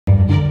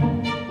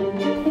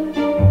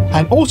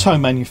An auto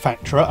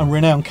manufacturer and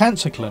renowned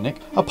cancer clinic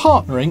are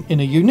partnering in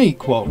a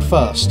unique world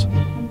first.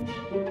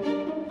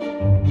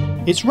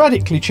 It's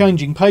radically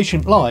changing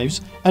patient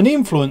lives and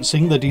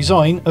influencing the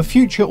design of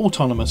future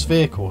autonomous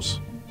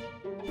vehicles.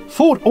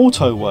 Ford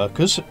auto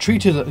workers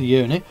treated at the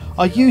unit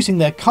are using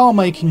their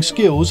car-making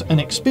skills and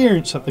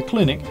experience at the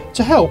clinic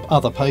to help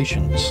other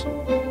patients.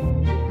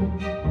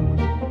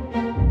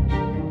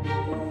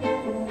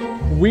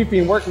 We've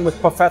been working with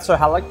Professor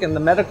Halleck and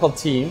the medical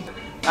team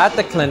at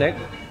the clinic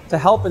to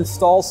help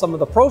install some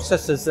of the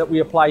processes that we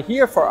apply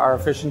here for our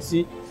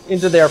efficiency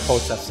into their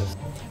processes.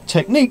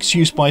 Techniques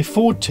used by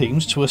Ford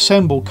teams to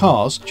assemble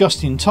cars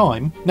just in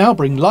time now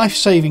bring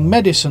life-saving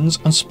medicines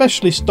and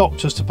specialist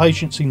doctors to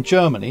patients in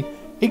Germany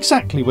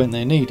exactly when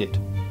they're needed,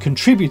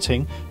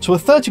 contributing to a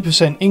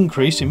 30%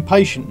 increase in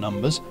patient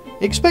numbers,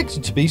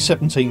 expected to be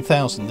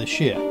 17,000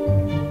 this year.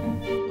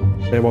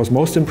 I was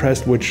most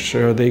impressed which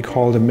they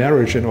call the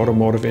marriage in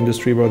automotive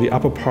industry, where the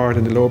upper part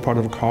and the lower part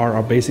of a car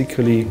are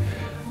basically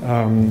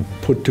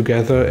put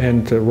together,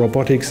 and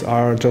robotics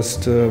are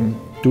just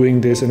doing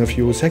this in a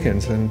few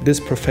seconds. And this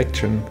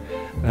perfection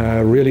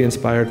really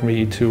inspired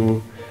me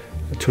to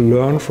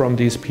learn from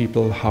these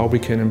people how we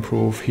can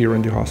improve here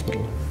in the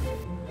hospital.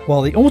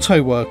 While the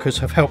auto workers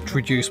have helped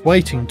reduce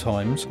waiting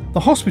times, the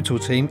hospital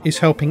team is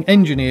helping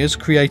engineers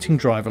creating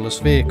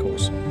driverless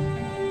vehicles.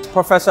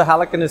 Professor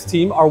Halleck and his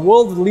team are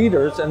world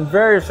leaders in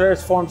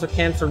various forms of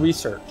cancer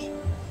research.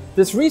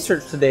 This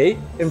research today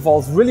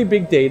involves really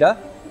big data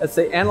as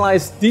they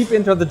analyze deep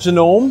into the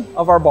genome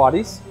of our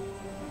bodies.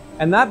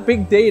 And that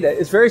big data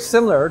is very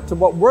similar to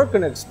what we're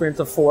going to experience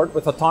at Ford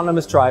with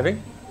autonomous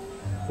driving,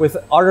 with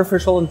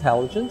artificial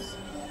intelligence.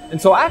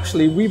 And so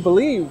actually we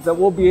believe that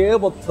we'll be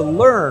able to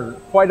learn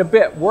quite a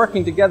bit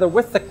working together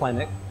with the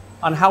clinic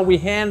on how we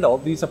handle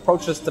these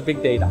approaches to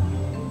big data.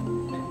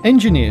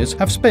 Engineers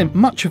have spent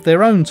much of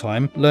their own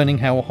time learning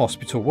how a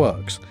hospital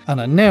works and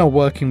are now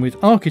working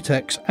with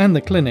architects and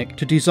the clinic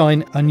to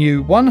design a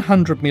new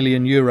 €100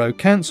 million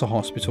cancer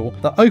hospital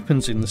that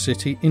opens in the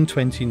city in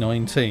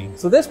 2019.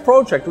 So this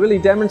project really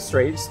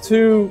demonstrates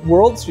two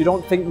worlds you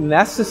don't think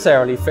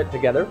necessarily fit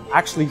together,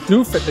 actually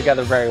do fit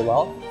together very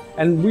well.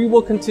 And we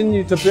will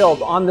continue to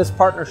build on this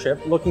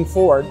partnership looking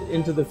forward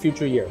into the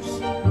future years.